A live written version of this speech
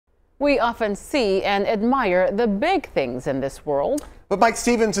We often see and admire the big things in this world. But Mike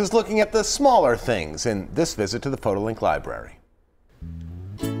Stevens is looking at the smaller things in this visit to the PhotoLink Library.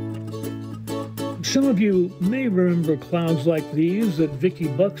 Some of you may remember clouds like these that Vicky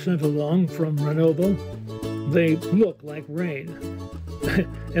Buck sent along from Renovo. They look like rain.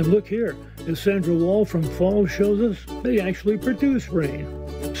 And look here, as Sandra Wall from Fall shows us, they actually produce rain,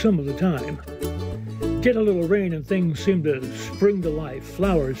 some of the time. Get a little rain and things seem to spring to life.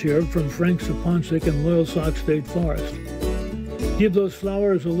 Flowers here from Frank Saponsic and Loyalsock State Forest. Give those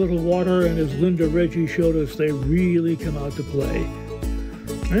flowers a little water, and as Linda Reggie showed us, they really come out to play.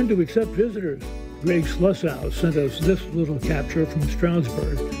 And to accept visitors, Greg Slussow sent us this little capture from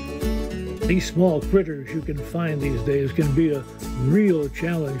Stroudsburg. These small critters you can find these days can be a real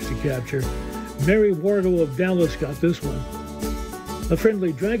challenge to capture. Mary Wardle of Dallas got this one. A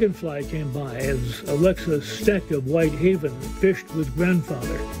friendly dragonfly came by as Alexa Steck of Whitehaven fished with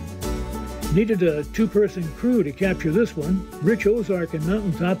grandfather. Needed a two-person crew to capture this one. Rich Ozark in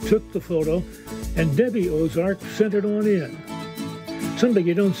Mountaintop took the photo, and Debbie Ozark sent it on in. Something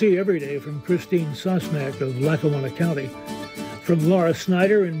you don't see every day from Christine Sosmak of Lackawanna County. From Laura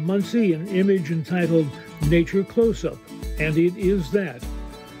Snyder in Muncie, an image entitled Nature Close-Up, and it is that.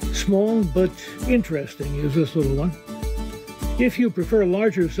 Small but interesting is this little one. If you prefer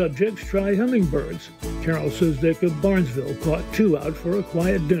larger subjects, try hummingbirds. Carol Sisdick of Barnesville caught 2 out for a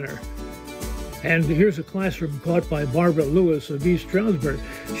quiet dinner. And here's a classroom caught by Barbara Lewis of East Stroudsburg.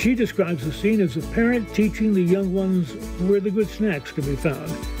 She describes the scene as a parent teaching the young ones where the good snacks can be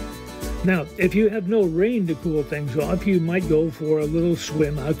found. Now, if you have no rain to cool things off, you might go for a little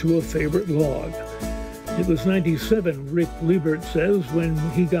swim out to a favorite log. It was 97, Rick Liebert says, when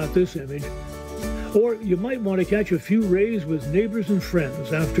he got this image. Or you might want to catch a few rays with neighbors and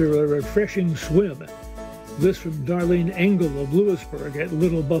friends after a refreshing swim. This from Darlene Engel of Lewisburg at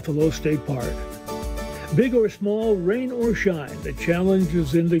Little Buffalo State Park. Big or small, rain or shine, the challenge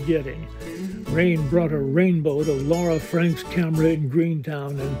is in the getting. Rain brought a rainbow to Laura Frank's camera in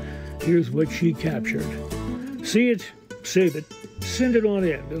Greentown, and here's what she captured. See it, save it, send it on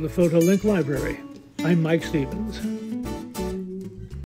in to the PhotoLink Library. I'm Mike Stevens.